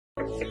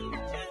What's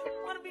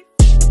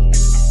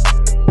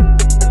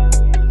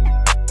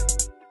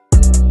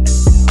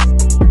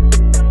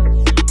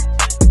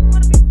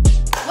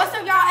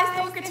up, y'all? It's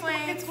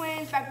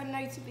Thewickertwinz back with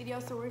another YouTube video.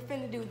 So we're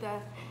finna do the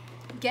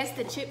guess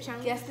the chip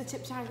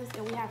challenges,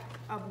 and we have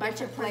a bunch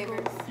of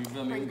flavors. You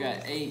feel me? We got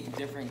 8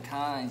 different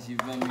kinds. You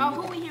feel me? Oh,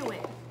 who we here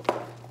with?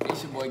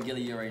 It's your boy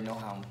Gilly. You already know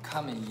how I'm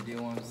coming. You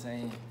know what I'm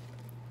saying?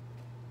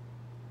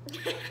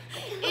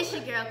 It's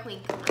your girl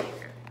Queen Khymara.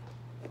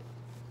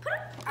 Put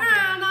a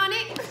crown on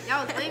it.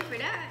 Y'all was waiting for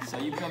that. So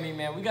you feel me,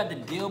 man? We got the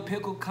dill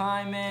pickle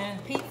kind, man.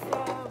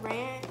 Pizza,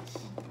 ranch,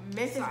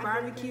 Memphis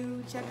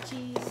barbecue, cheddar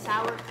cheese,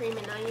 Sour cream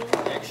and onion.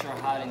 Extra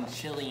hot and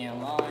chili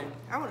and lime.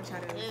 I want to try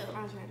those. Ew. I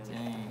want to try those.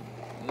 Dang.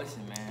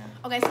 Listen, man.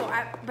 Okay, so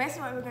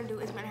basically what we're gonna do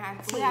is we're gonna have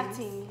teams. We have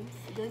teams.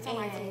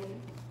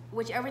 And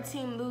whichever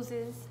team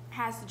loses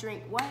has to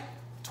drink what?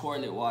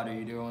 Toilet water,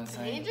 you know what I'm I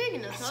saying? ain't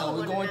drinking no So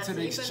we're going to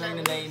the extreme extreme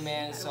today,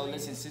 man. So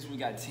listen, since we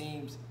got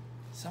teams,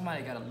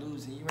 somebody gotta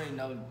lose, and you already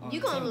know You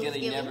gonna Team lose, Gilly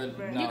Gilly.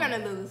 never. No, You're gonna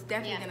lose.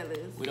 Definitely Yeah. gonna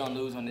lose. We don't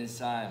lose on this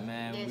side,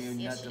 man. Yes, We're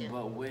yes, nothing you do.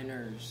 but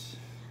winners.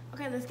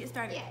 Okay, let's get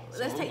started. Yeah.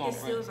 Let's So take who the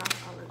gonna seals front?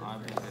 off all of them. All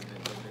right,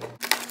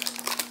 bet.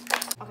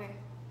 Okay,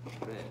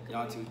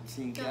 Y'all two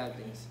team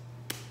captains.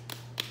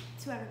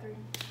 2 out of 3.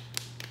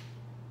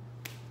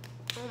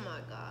 Oh my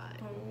god.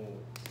 Oh.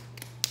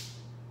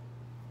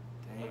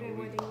 Dang, Okay, we-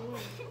 what do you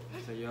want?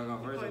 So y'all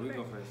go first or we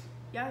go first?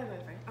 Y'all are going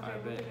first. Okay,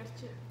 Alright, we'll bet. pick us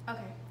chip.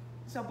 Okay,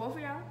 so both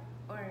of y'all?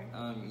 Or,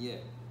 Yeah.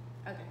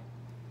 okay.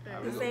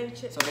 Alright, The we same go.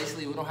 chip. So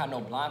basically, we don't have no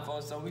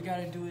blindfolds, so we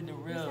gotta do it the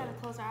We real. just gotta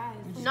close our eyes.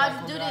 We just No, gotta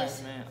just close do our this.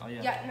 eyes, man. Oh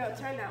yeah. Yeah, no,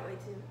 turn that way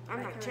too. I'm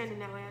Like not her. turning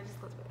that way, I just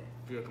close my eyes.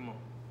 Yeah, come on.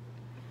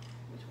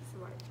 Which was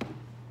smart.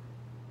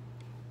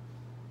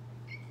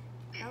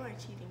 Y'all are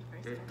cheating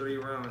first. There's though. 3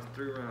 rounds.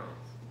 3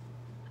 rounds.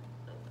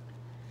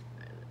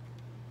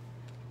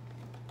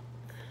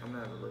 I'm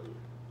not even looking.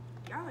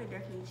 Y'all are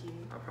definitely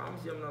cheating. I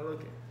promise you, I'm not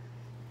looking.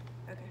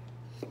 Okay.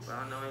 But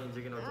I know I ain't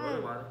drinking no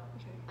toilet water.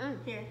 Okay.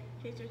 Here,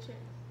 here's your chip.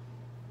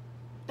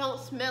 Don't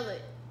smell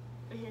it.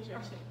 And here's your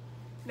chip.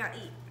 Now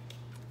eat.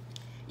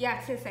 Yeah,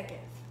 10 seconds.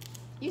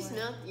 You 1,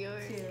 smelled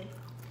yours. 2, 3.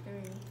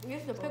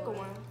 This is the pickle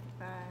one.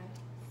 5,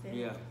 6,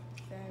 Yeah.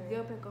 7,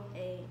 dill pickle.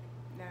 8,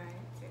 9,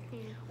 10.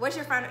 Yeah. What's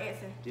your final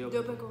answer? Dill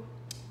pickle.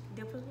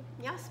 Dill pickle.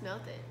 Y'all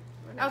smelled it.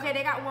 Okay,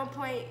 they got 1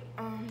 point.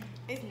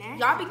 It's nasty.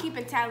 Y'all be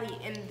keeping tally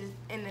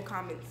in the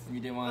comments. You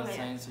did what I'm Okay.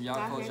 saying? So y'all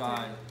Y'all close your your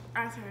turn. eyes.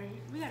 Our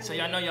turn. We gotta So wait.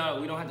 y'all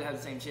know we don't have to have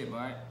the same chip,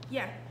 alright?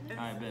 Yeah.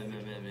 Alright, bet.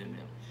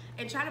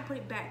 And try to put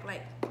it back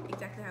like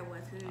exactly how it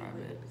was. All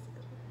right, bet.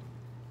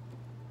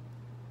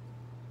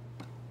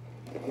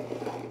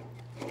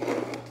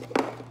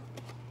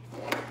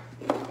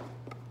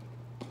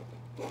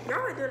 Y'all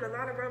are doing a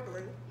lot of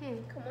rumbling.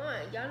 Come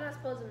on. Y'all not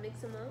supposed to mix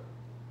them up.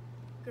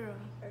 Girl.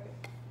 Okay.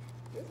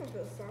 This one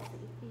feels saucy.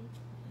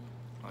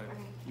 Alright.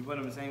 Okay. You put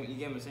them the same. You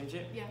gave them the same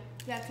chip? Yeah.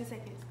 You got 10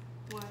 seconds.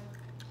 1,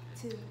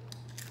 2,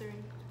 3,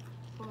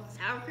 4,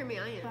 Sour cream and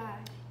onion. 5.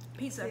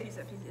 Pizza. 6,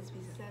 Pizza. It's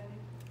pizza.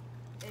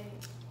 7,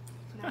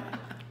 8, 9,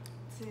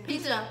 10.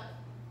 Pizza.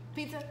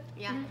 Pizza?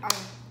 Yeah.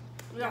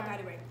 We all got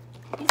it right.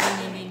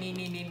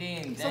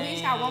 Ding. So we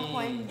each got 1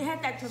 point. It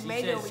had that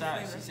tomato She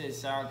flavor. said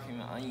sour cream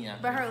and onion.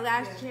 But her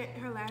last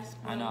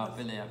I know, I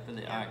feel it.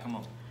 Yeah. Alright, come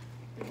on.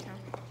 Okay.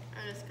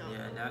 I just go.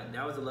 Yeah,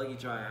 that was a lucky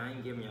try. I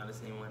ain't giving y'all the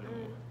same one no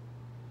more.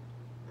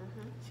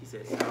 Mm-hmm. She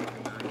said sour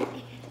cream and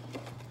onion.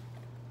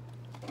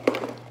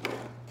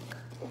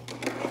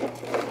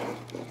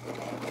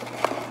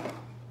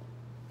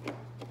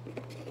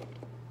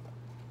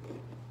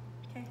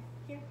 Okay.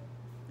 Here.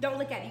 Don't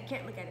look at it. You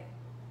can't look at it.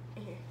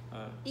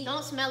 Here.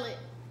 Don't smell it.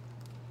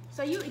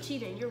 So you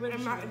cheating. You're really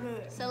cheating.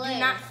 Solais. Do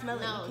not smell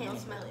it. No, You can't don't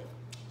smell it.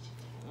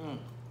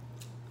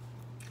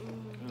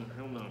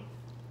 Hell no.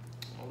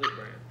 My lip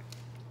burn.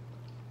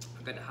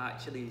 I got the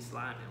hot chili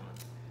slime in one.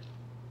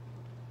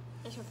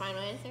 That's your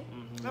final answer?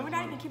 No, we're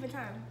not even keeping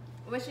time.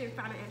 What's your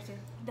final answer?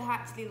 The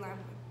hot chili lime one.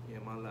 Yeah,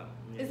 my lip.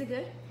 Yeah. Is it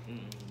good?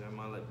 That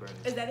my lip burning.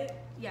 Is that it?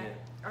 Yeah. Yeah.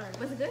 All right.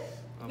 Was it good?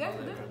 Oh, Yeah, my it's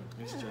lip good. burning.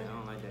 It's straight. I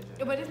don't like that Yeah,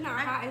 joint. but it's not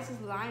hot. It's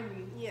just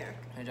limey. Yeah.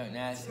 That joint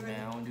nasty,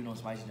 man. I don't do no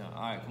spicy junk.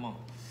 All right, come on.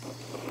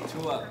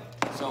 2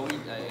 up. So we,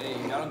 hey,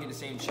 y'all don't get the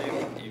same chip.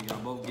 If y'all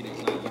both get it,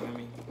 like, you feel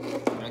me?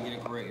 If y'all get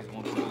it correct, it's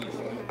 1 point each.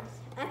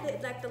 After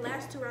like the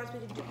last 2 rounds, we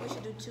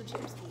should do 2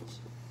 chips each.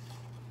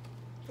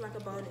 For like a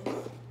bonus.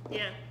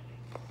 Yeah.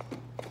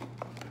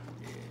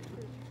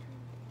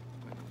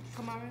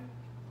 Khymara?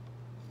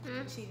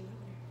 Hmm? Cheating.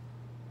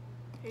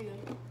 Here you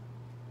go.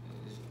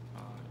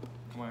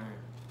 Come on here.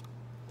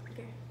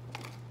 Okay.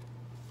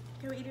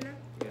 Can we eat it now?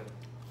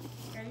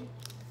 Yeah. Ready?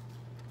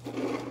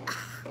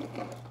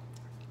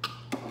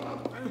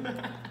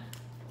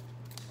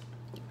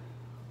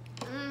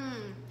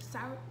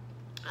 Sour?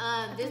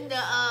 This is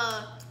the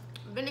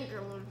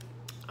vinegar one.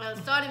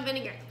 Salt and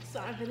vinegar.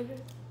 Salt and vinegar?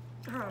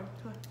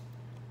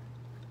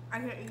 I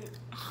can't eat it.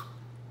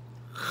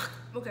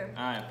 Okay.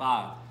 All right,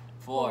 5,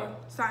 4,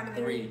 Salt and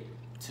vinegar. 3,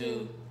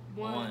 2,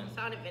 1.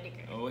 Salt and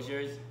vinegar. Oh, what's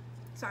yours?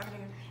 Salt and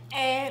vinegar.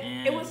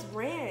 And it was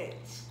ranch.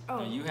 Oh,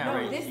 No, you had no,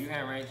 ranch. this- You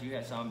had ranch. You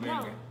had salt and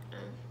vinegar.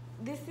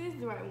 This is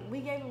the right one.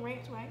 We gave him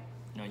ranch, right?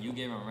 No, you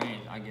gave her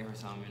ranch. I gave her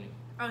sour vinegar.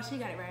 Oh, she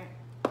got it right.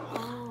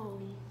 Oh,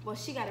 well,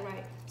 she got it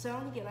right. So I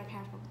only get like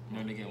half of them.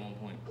 No, they get 1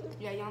 point.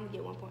 Yeah, y'all only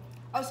get 1 point.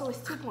 Oh, so it's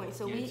 2 points.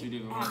 So Yeah, we two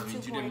different have ones. 2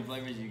 Two points. different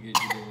flavors. You get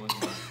 1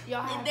 point.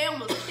 Y'all have, They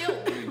almost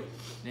killed me.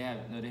 They have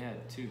 2. they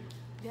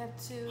have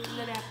 2.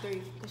 No, they have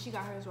 3. Because she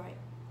got hers right.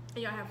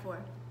 And y'all have 4.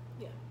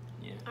 Yeah.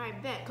 Yeah. All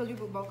right, bet. Because we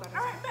both got it.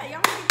 All right, bet.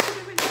 Y'all want to get 2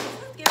 different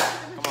things. Let's get 2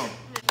 different Come on.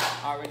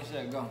 All right, ready,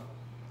 set, go.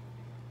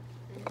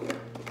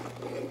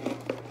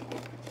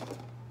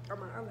 Oh,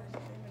 my eyelashes.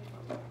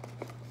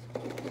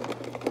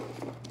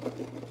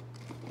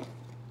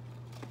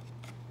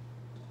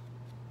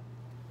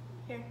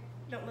 Here.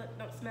 Don't look.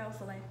 Don't smell,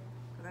 Solais.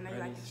 Because I know you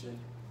like to cheat.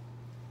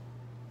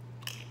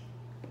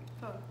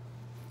 Oh.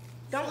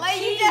 Don't Like,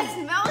 you just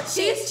smell it.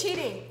 She's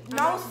cheating.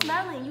 No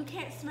smelling. You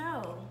can't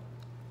smell.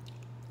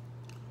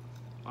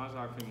 I'm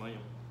sorry, cream onion.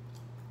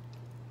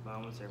 But I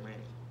want to say ranch.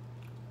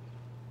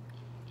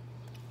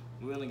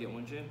 We only get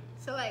 1 chip?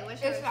 So, like,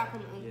 what's It's yours? sour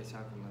cream onion. Yeah,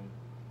 sour cream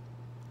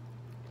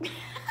onion.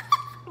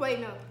 Wait,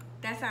 no.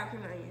 That's sour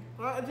cream onion.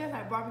 Well, it's just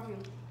like barbecue.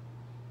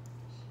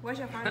 What's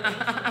your final answer?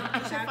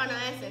 What's your final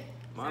answer?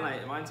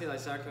 Mine tastes like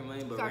sour cream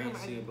onion, but Sour cream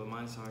ranch onion. too. But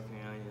mine's sour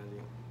cream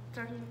onion.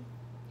 Sour cream onion.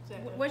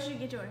 What should you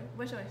get yours?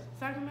 What's yours?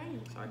 Sour cream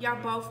onion. Sour cream Y'all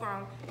onion. both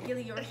wrong.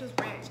 Gilly, yours was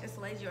ranch, and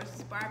Soleil's yours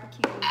was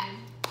barbecue.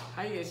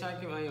 How you get sour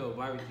cream onion with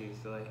barbecue?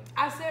 So like,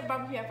 I said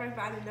barbecue at first,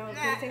 but I didn't know it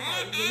tastes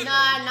like Gilly.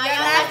 Nah, y'all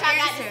last got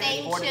the answer.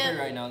 same 43 chip.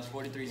 right now. It's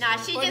 43. Nah,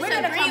 she Well, just we're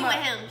gonna agreed come with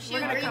up. him. She We're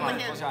gonna agreed come with up.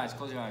 him. Close your eyes.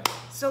 Close your eyes.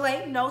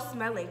 Soleil, no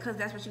smelling, because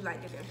that's what you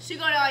like to do. She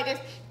go there like this.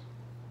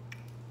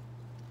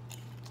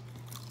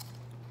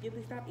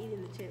 Gilly, stop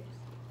eating the chips.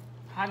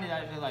 How did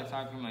I feel like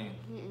sour cream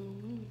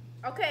onion?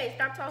 Okay,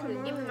 stop talking.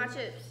 Come Give me my on.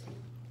 chips.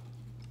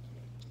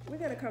 We're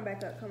gonna come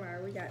back up. Come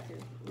on, we got to.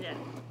 Yeah.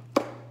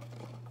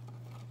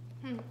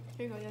 Here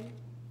you go, Yonis.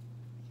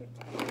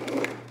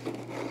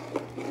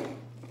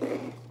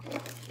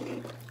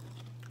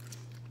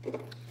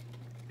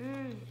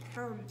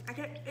 I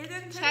can't. It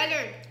doesn't taste.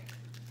 Cheddar.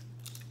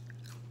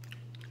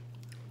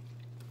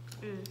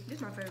 This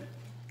is my favorite.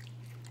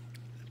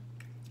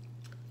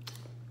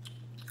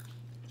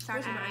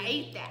 I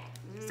ate that.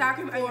 Sour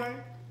cream onion.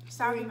 4,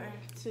 Sour cream onion.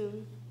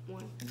 2,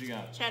 1. What you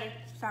got? cheddar.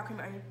 Sour cream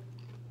onion.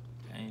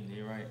 Dang,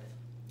 you're right.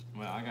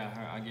 Well, I got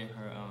her. I get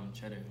her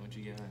cheddar. What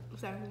you get her?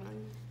 Sour cream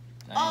onion.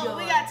 Dang. Oh,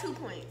 we got 2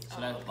 points.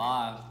 So that's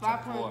 5 to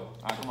 5 4. points.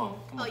 All right, come on.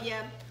 Come Oh, on.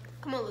 yeah.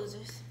 Come on,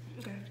 losers.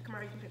 Okay, come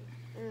on, you can pick.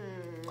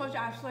 Mm. Close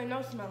your eyes, Soleil,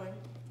 no smelling.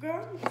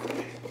 Girl.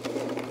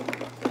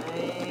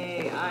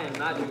 Dang, I am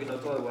not drinking no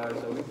toilet water,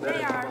 so we better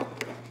They come are. on.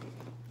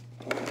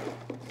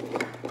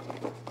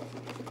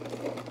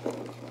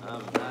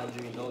 I'm not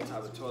drinking no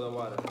type of toilet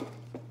water.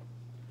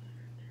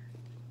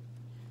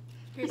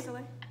 Here,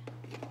 Soleil.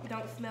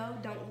 Don't smell,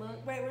 don't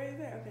look. Wait, where is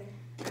that?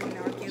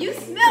 Okay. You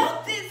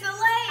smelled it,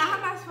 Solais. How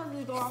am I supposed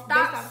to go off?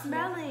 Stop based off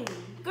smell? smelling.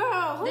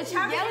 Girl, The who's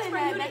challenge is yelling for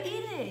at you me? to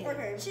eat it.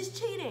 Okay. She's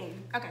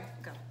cheating. Okay,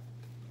 go.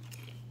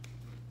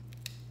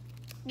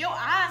 Your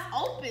eyes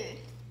open.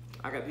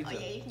 I got pizza. Oh,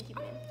 yeah, you can keep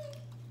it.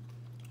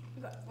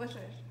 You got, what's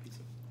yours? Pizza.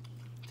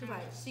 Too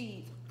much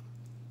seeds.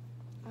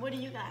 What do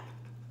you got?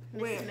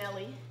 Miss Where?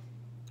 Smelly.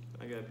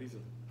 I got pizza.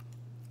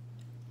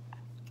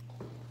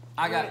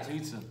 I got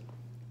pizza.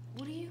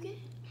 What do you get?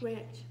 Ranch.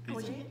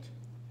 What'd Pizza. you get?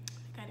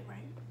 Got it right.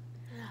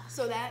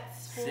 So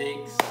that's 4,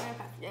 6. 5.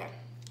 Yeah.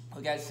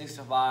 We got 6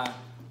 to 5.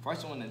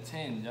 First one to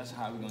 10. That's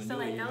how we gonna So do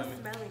like it. You no feel me?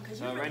 smelling, cause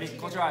So you ready? cheated.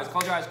 Close your eyes.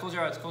 Close your eyes. Close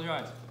your eyes. Close your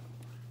eyes.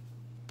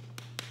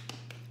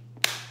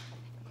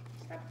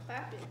 Stop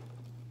clapping.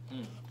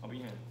 Open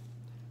your hand.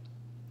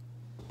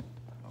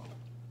 Oh.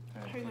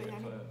 Here you go,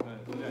 Yanni.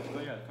 Close your eyes.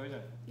 Close your eyes. Close your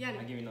eyes. Yanni.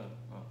 I'll give you another.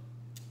 Oh.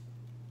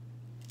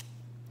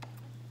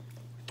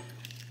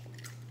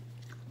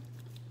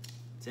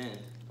 10,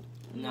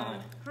 9,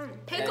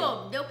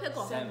 Pickle. Dill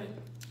pickle. 7,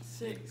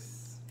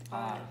 6,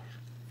 5,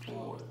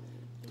 4,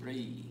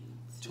 3,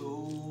 2,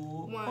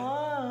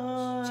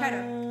 1.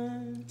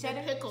 Cheddar.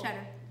 Cheddar. Pickle.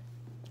 Cheddar.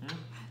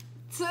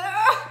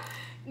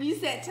 You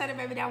said cheddar,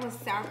 baby. That was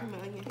sour cream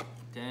onion.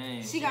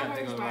 Dang. She got hers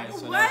pickle right.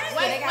 So What? that's-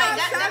 Wait, they wait,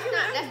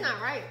 got that's not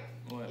right.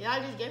 What?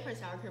 Y'all just gave her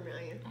sour cream and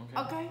onion.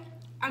 Okay.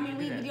 I mean,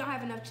 we Yeah. don't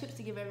have enough chips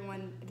to give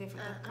everyone a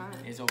different kind.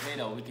 It's okay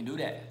though. We can do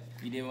that.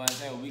 You did what I'm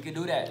saying. We can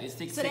do that. It's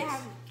 6, So 6. they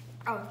have.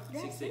 Oh.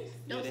 6, 6.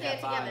 Don't Yeah, they say have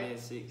it 5 together. and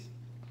 6.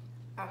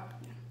 Oh.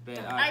 But,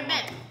 I come on.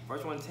 bet.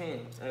 First one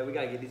 10. Hey, we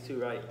gotta get these 2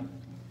 right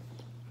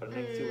for the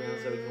next 2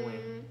 rounds so we can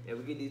win. If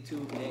we get these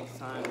 2 next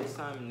time, this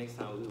time and next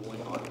time, we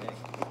win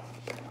automatically.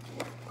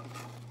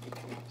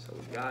 So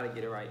we gotta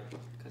get it right.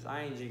 Cause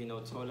I ain't drinking no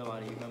toilet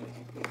water, you feel me?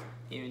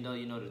 Even though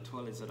you know the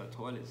toilets are the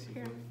toilets, you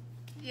feel me?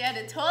 Yeah,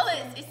 the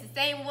toilets, it's the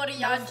same water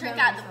y'all No drink smelling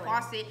out the toilet.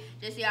 faucet.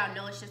 Just so y'all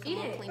know it's just a Eat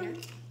little it. cleaner.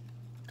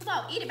 Come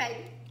on, eat it,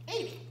 baby.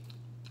 Eat it.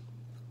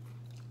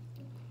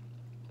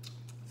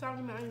 Sour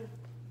cream onion.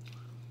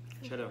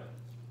 Shut up.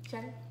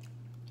 Cheddar.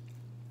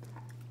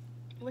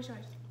 What's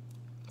yours?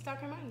 Sour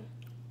cream onion.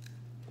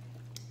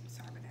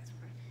 Sorry, but that's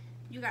fine.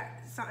 You got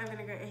salt and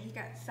vinegar, and he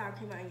got sour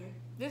cream onion.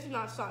 This is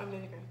not salt and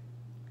vinegar.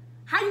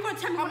 How you gonna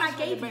tell me what I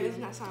gave you? It's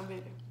not salt and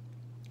vinegar.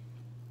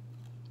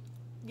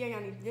 Yeah,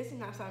 Yoni, this is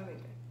not sour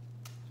vinegar.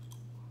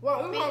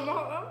 Well,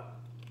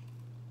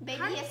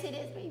 Baby, yes it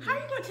is, baby. How you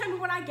gonna tell me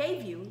what I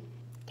gave you?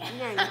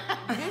 Yoni,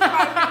 this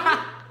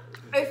right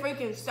here is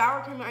freaking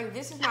sour cream. And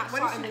this is not What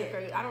salt did and she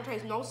vinegar. I don't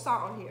taste no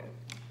salt on here.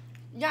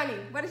 Yoni,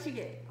 What did you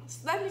get?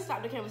 let me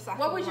stop the camera. So I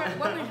What can was your run.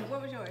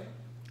 what was yours?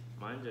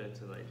 Mine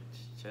just to like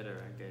cheddar,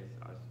 I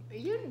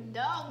guess. You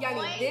dumb Yoni,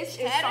 boy. this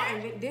Cheddar. is salt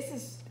and vinegar. This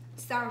is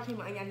sour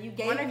cream and onion. You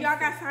gave One of me y'all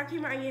got sour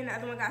cream and onion, the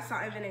other one got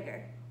salt and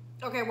vinegar.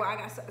 Okay, well I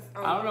got.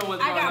 I don't know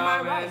what's I going got on,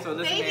 mine man. right. So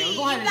listen, Baby, man, you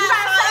we're going got to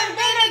salt and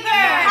vinegar.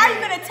 How you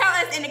gonna tell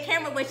us in the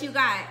camera what you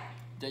got?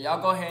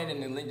 y'all go ahead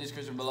in the link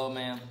description below,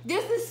 man.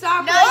 This is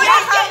sour No, cream.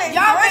 y'all Go in can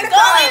the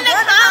go in the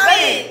comments.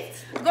 comments.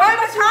 Go in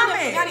the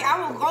comments. Yanni, I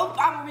will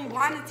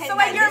rewind the tape. So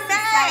wait, you're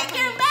mad.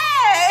 You're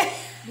mad.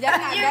 That's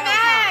not You're that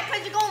mad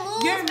because you're gonna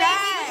lose, You're baby.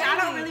 mad. I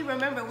don't really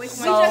remember which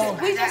So- one.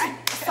 We just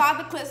saw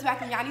the clips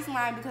back in Yanni's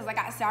line because I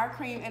got sour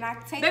cream and I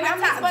take Baby, my I'm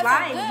not taste buds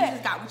lying. are You good.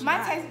 just got what you my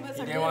got. taste buds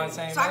You are get good. what I'm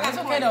saying, So I man? got It's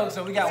a okay point. though.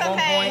 So we got It's 1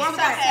 okay. point. It's One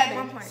got okay. 7.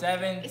 1 point.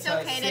 7 It's to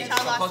okay that 6. y'all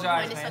So lost close your the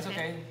eyes, point. man. It's It's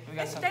okay. okay. We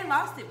got If some. they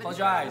lost it. but Close it's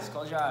your fine. eyes.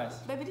 Close your eyes.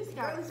 Baby, this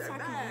got Girls are sour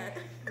cream.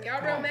 bad. Y'all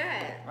Come real on.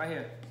 mad. Right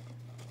here.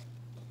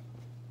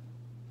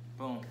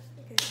 Boom.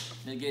 Okay.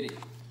 Let's get it.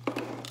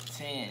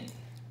 10,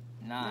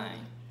 9,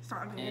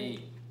 Salt and vinegar.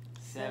 8,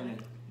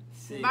 7,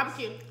 6,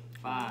 Barbecue.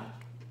 5.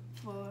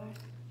 4,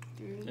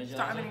 3. That's your Salt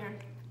last and one?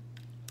 vinegar.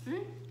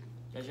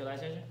 That's your last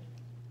session?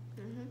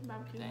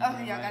 Barbecue. Dang,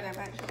 Okay, you y'all got right. that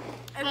right.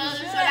 That's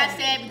what I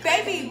said. because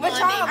Baby, you what won,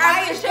 y'all baby.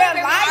 liars? They're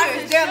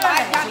liars. They're It's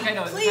liars. okay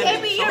though. It's Please, okay.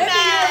 Baby, So- you're so-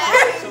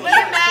 mad. so-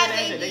 You're mad, so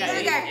baby. They got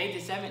Look at- 8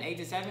 to 7. 8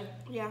 to 7.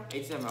 Yeah.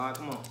 8 to 7. All right,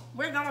 come on.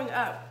 We're going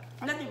up.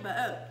 Nothing but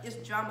up. It's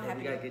drama We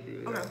happening. gotta get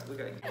through. Okay. We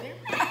gotta get through.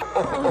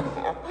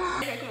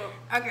 Okay,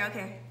 cool. Okay,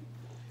 okay.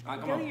 All right,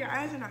 come Gilly, on. your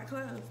eyes are not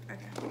closed.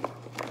 Okay.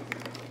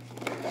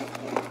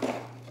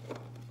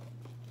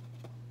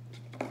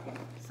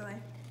 Solais,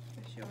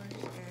 that's yours.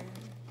 And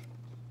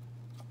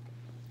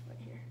right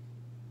here.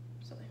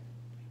 Solais.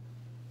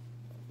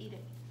 Eat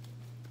it.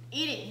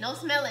 Eat it. No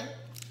smelling.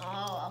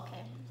 Oh,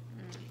 okay.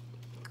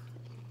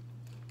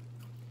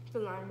 The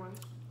lime one.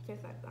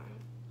 Tastes like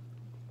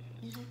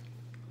lime.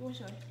 What's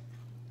yours?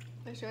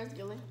 What's yours,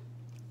 Gilly?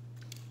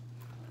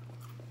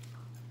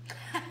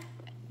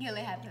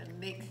 Gilly have a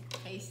mixed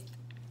taste.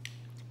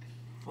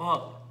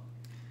 Fuck.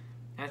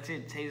 That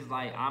shit tastes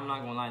like, I'm not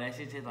gonna lie, that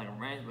shit tastes like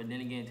ranch, but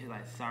then again, it tastes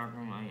like sour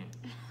cream and onion.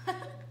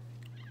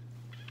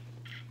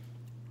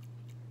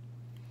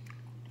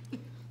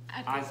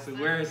 I think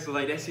swear, so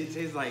like, that shit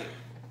tastes like,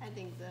 I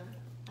think so.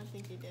 I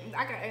think you did.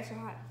 I got extra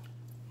hot.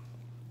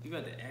 you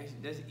got the action,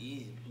 that's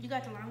easy. You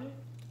got the lime one?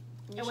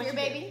 You And what sure, you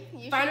get? baby?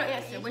 You Final sure?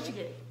 answer. You What you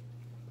sure? get?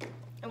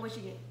 And what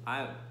you get?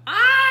 I,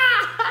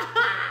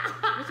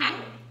 What you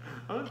get?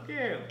 I'm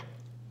scared.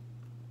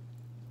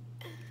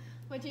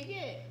 What'd you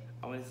get?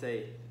 I wanna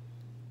say,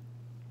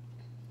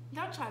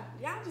 Y'all try.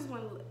 Y'all just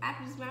want to. I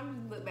just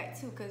look back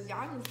too, cause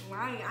y'all just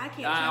lying. I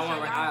can't.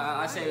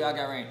 I say I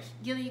got ranch.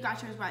 Gilly, you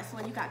got yours right. So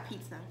you got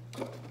pizza.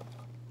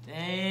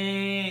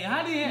 Dang,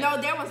 how did No,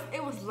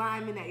 it was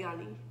lime in that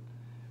Yanni.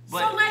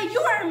 But- So like you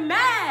are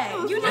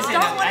mad. You just Listen,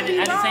 don't want to be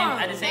wrong.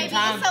 at the same Baby,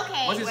 time, it's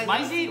okay. was it Wait,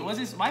 spicy? Was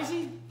it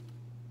spicy?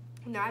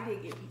 No, I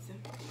did get pizza.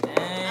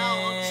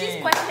 Dang.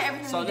 She's questioning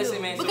everything So you listen,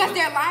 do. man. So, Because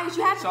they're liars.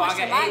 You have to so I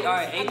question got 8, liars. all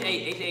right, 8 to 8,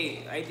 8 to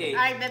 8, 8 to 8.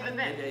 All right, bet, bet, 8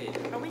 bet.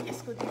 to 8. Oh, we can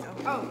scoot these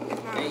over. Oh,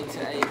 it's not. 8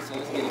 to 8, so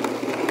let's get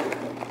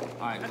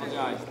it. Alright, close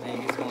your eyes.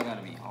 Dang, it's gonna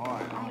gotta be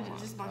hard. I'm gonna Oh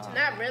just my bunch God.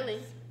 Not really.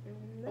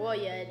 Well,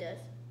 yeah, it does.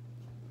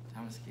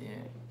 I'm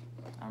scared.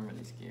 I'm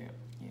really scared.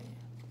 Yeah.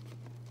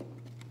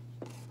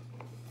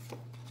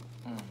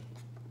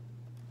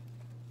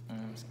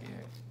 I'm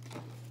scared.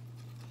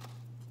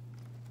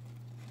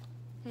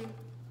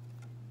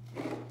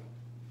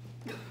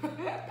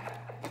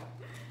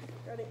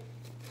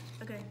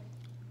 Okay.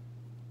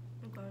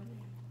 I'm going.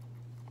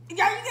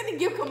 Y'all, you gonna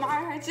give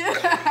Khymara her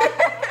chip?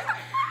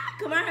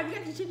 Come on, have you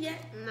got your chip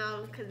yet?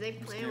 No, because they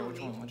I'm playing scared. with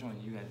Which me. one? Which one?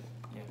 You got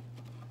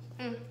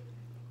it.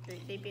 Yeah.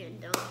 They being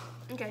dumb.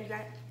 Okay, you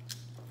got it.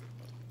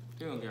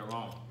 You're gonna get it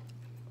wrong.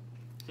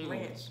 She gonna-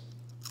 Ranch.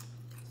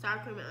 Sour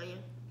cream and onion.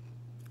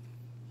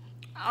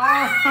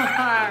 Oh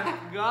my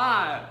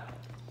God.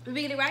 Did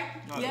we get it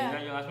right? No, Yeah. Is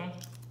that your last one?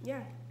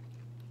 Yeah.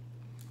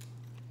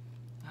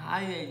 How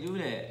did they do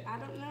that? I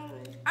don't know.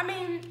 I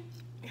mean,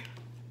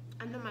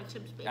 I know my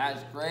chips, baby.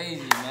 That's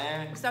crazy,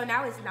 man. so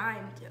now it's 9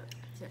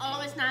 to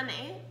Oh, it's 9 to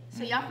 8?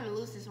 So y'all can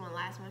lose this one,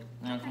 last one.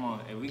 Now, come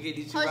on. If we get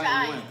these two Close your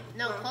right, we eyes. win.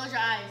 No, close your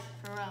eyes.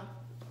 For real.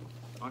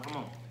 Oh, come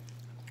on.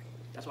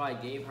 That's why I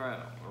gave her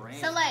a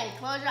ranch. Soleil,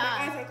 close your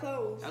eyes. Eyes are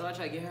closed. That's why I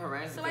tried to get her a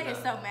ranch. So I because,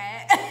 get so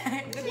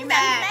mad. You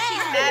mad. She's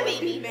mad,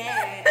 baby.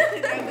 Mad.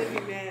 That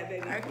would be mad,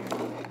 baby.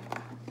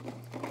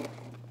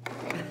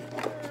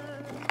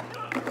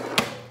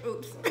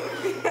 Oops.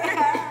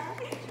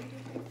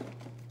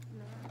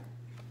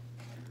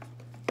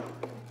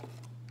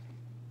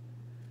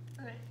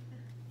 Okay.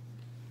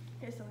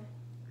 Here's someone.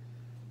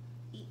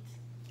 Eat.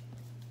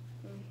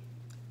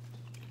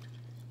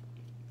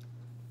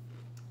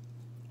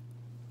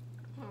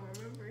 I don't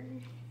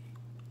remember.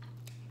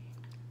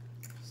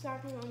 Sour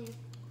cream onion.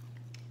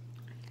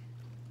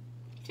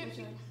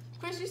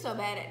 Chris, you so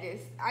bad at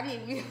this. I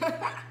need you.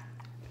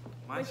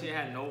 My shit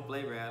had no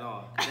flavor at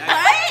all. Right?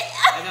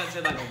 That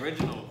doesn't taste like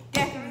original.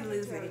 Definitely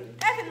losing.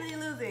 Definitely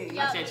losing.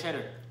 Yep. I said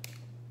cheddar.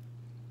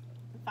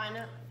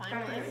 Final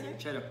answer.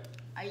 Cheddar.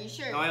 Are you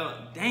sure? No,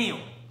 damn.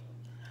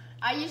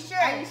 Are you sure?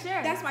 Are you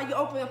sure? That's why you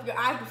open up your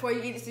eyes before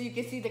you eat it so you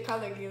can see the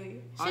color,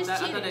 Gilly. She's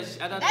cheating. That's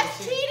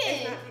That's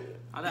cheating.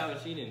 I thought I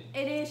was cheating.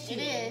 It is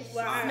cheating. It is.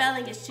 Well,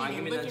 smelling is Alright, cheating.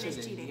 give me that Looking is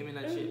shit. cheating. Give me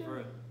that shit for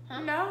real. Huh?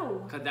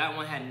 No. Cause that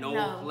one had no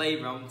No.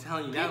 flavor. I'm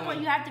telling you, that Pick one.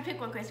 one. You have to pick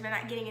one, Chris. We're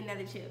not getting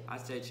another chip. I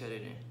said cheddar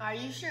then. Are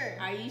you sure?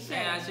 Are you sure?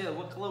 Dang, I should.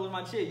 What color was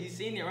my chip? You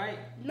seen it, right?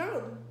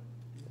 No.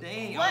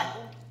 Dang. What?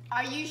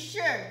 Are you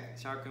sure?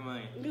 Sour cream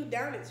onion. You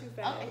down it too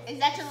fast. Okay. Is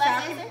that your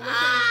last Sour answer? cream-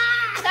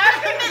 Sour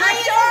cream and onion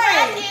is your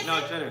last answer? No,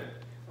 cheddar.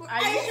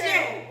 Are you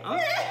sure? Huh?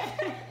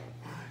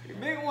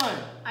 Big one.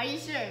 Are you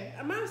sure?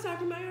 Mine was sour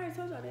cream. I already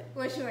told y'all that.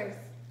 What's yours?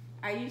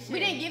 Are you sure? We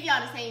didn't give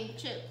y'all the same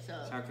chip, so.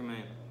 Sour cream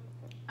onion.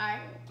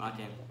 Alright. Lock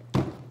in.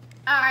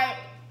 Alright.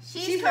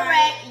 She's correct.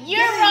 right. You're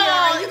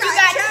Yeah, wrong. you You got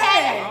got cheddar.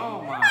 cheddar.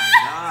 Oh my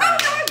god.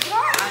 I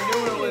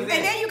knew it was it.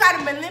 And then you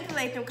gotta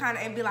manipulate them kind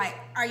of and be like,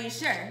 "Are you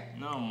sure?"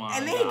 No, my.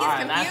 And then he gets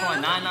Alright, last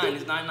confused. one. 9-9.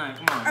 It's 9-9.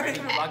 Come on. Okay, Ready?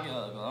 come on. Lock it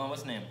up.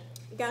 What's the name?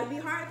 Gotta be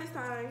hard this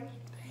time.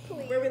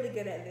 We're really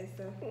good at this,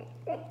 so.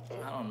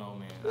 I don't know,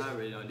 man. I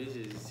really don't. This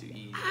is too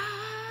easy.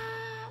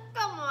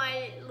 Come on,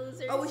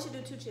 losers. Oh, we should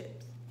do 2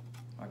 chips.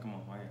 Alright, come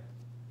on. Right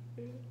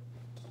here.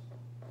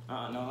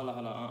 No, hold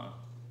on.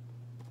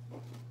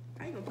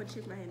 I ain't gonna put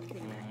chip in my hand and take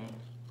it back.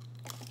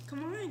 Mm-hmm.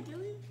 Come on,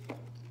 Gilly.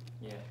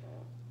 Yeah.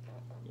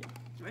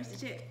 Where's the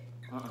chip?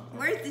 Uh-uh.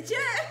 Where's the chip?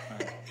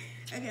 Alright.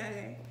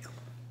 Okay.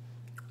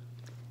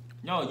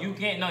 No, you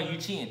can't. No, you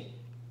cheating.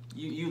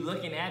 You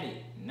looking at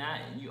it. Not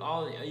you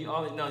always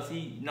no.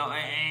 See, no.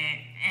 I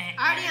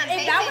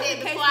already If that was tasted it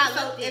the case, before I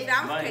looked if it.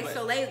 that was the Right, case,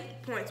 but- Solais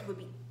points would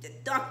be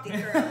deducted,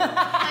 girl. Cause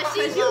Because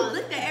she's you wrong.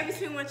 looked at every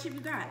single one chip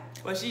you got.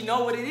 But she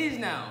know what it is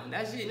now.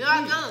 That shit. No,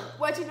 I don't.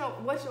 What you know?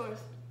 What's yours?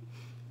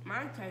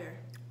 Mine's cheddar.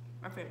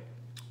 My favorite.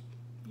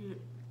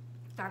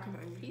 Sour cream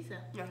and onion. Pizza.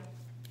 Yeah.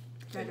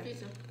 Cheddar.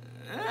 Pizza.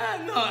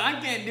 No, I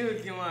can't do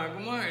it, Khymara.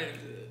 Come on.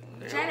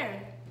 Cheddar.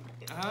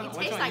 Huh? It Which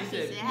tastes one like you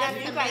pizza. said? It has Yeah,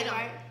 you got it tomato.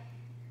 right.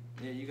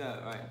 Yeah, you got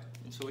it right.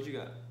 So what you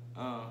got?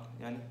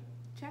 Yoni?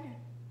 Cheddar.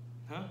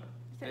 Huh?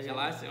 That's your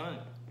last one.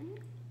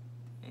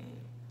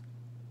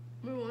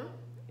 We won.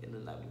 It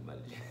look like we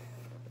about to.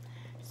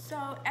 So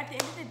at the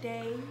end of the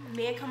day,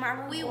 me and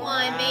Khymara We won.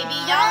 won, baby.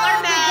 Wow. Y'all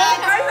are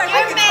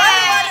mad. You're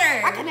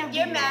mad. I can never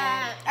You're be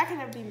mad. I can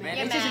never be mad. Man,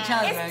 You're it's just a mad.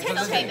 challenge, man. It's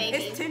 'cause okay, listen, baby.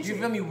 It's tension.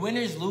 You feel me?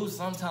 Winners lose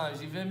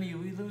sometimes. You feel me?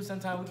 We lose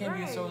sometimes. We can't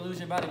be Right. so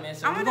illusion about it, man.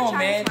 So I we want going, to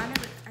man. try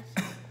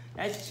this one.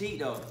 That's cheat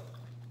though.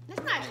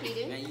 That's not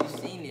cheating. Man, you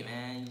seen it,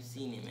 man. You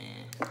seen it,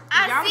 man.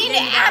 I Y'all seen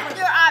gave it me that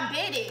after I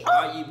bit it.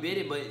 Oh, you bit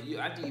it, but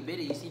after you bit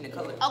it, you seen the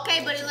color.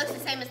 Okay, but it looks the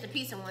same as the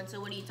pizza one. So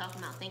what are you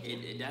talking about? Thank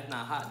you. That's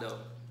not hot though,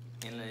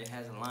 and it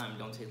has a lime.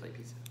 Don't taste like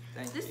pizza.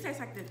 Thank This you. tastes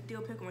like the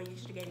dill pickle one. You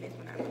should have gave this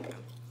one. I don't know.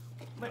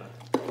 But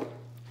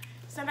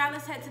so now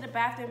let's head to the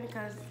bathroom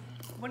because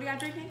what are y'all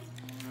drinking?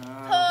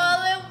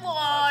 Toilet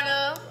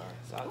water.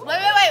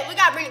 Wait. We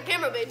gotta bring the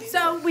camera, baby.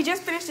 So we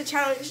just finished the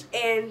challenge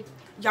and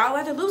y'all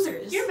are the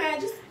losers. You're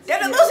mad. Just They're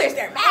the losers.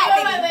 They're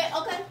mad, baby. Wait.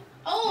 Okay.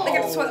 Oh. Look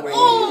at the toilet water.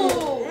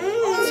 Oh.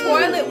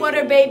 Toilet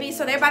water, baby.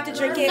 So they're about to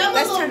drink it. Some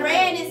Let's little turn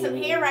red around. and some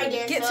hair right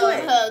there. Get so, to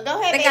it. Go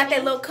ahead, They got baby.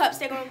 their little cups.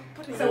 They're going.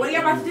 So what are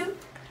y'all about to do?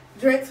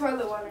 drink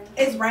toilet water.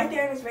 It's right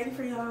there and it's ready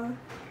for y'all.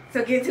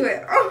 So get to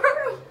it. Oh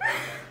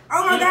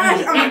my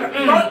gosh. Oh my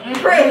god.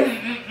 Chris,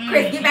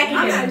 get back in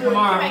here. Get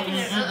back in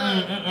there.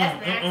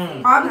 That's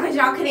nasty. All because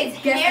y'all couldn't It's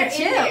guess hair a in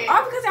chip. there.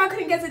 All because y'all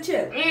couldn't guess a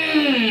chip.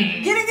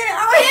 Get it. Oh,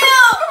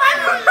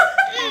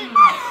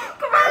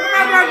 come on.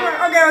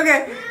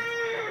 Okay.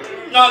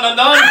 No.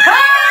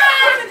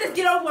 Just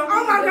get over.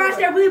 Oh my gosh,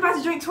 they're really about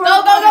to drink toilet Go,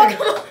 water.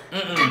 come on.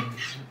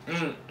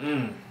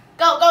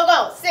 Go.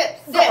 Sip.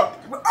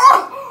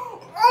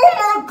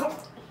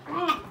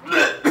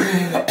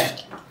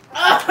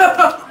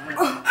 Oh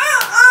my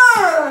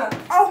god.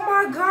 Oh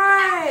my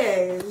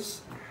gosh.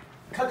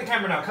 Cut the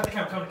camera now. Cut the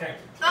camera.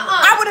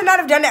 I would have not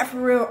have done that for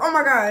real. Oh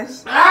my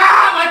gosh.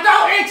 My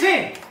throat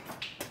itching.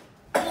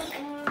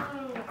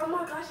 Oh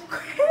my gosh.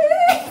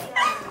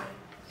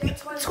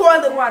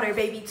 Toilet water,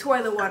 baby.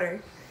 Toilet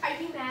water.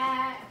 Are you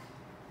mad?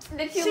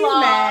 That you She's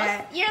lost?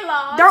 mad. You're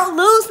lost. Don't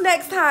lose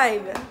next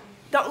time.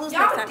 Don't lose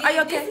next time. Are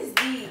you okay? This is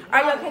deep.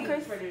 Are you okay,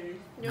 Chris?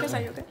 Chris,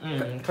 are you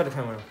okay? Cut the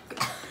camera.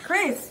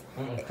 Chris,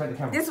 Cut the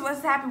camera. this is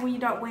what's happened when you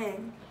don't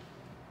win.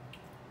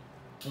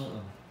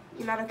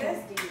 You're not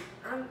okay. That's deep.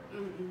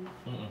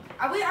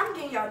 I'm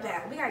getting y'all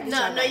back. We gotta get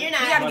y'all No, back. you're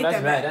not. We gotta No, get that's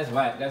them right. back. That's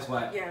right. That's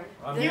right. Yeah.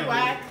 You're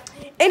whack.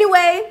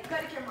 Anyway,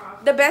 Cut the camera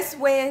off. the best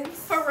wins.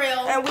 For real.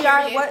 And we are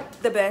period. what?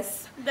 The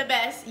best. The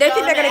best. They Y'all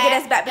think they're gonna mad.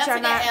 get us back, but Y'all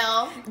y'all not. took an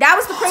L. That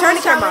was the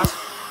Pringle challenge.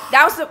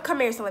 That was the come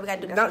here, Solais. We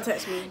gotta do that. Don't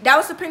touch me. That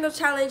was the Pringle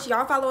challenge.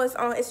 Y'all follow us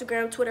on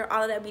Instagram, Twitter,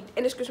 all of that. Be in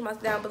the description box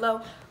down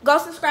below. Go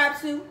subscribe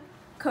to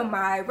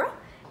Khymara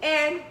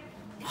and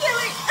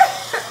Gilly.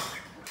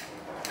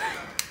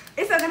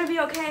 It's gonna be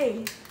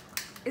okay.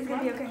 It's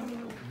gonna be okay.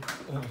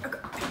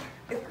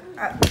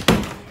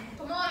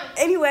 Come on.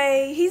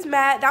 Anyway, he's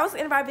mad. That was the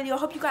end of our video. I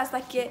hope you guys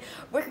like it.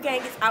 Worker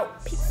Gang is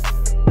out.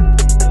 Peace.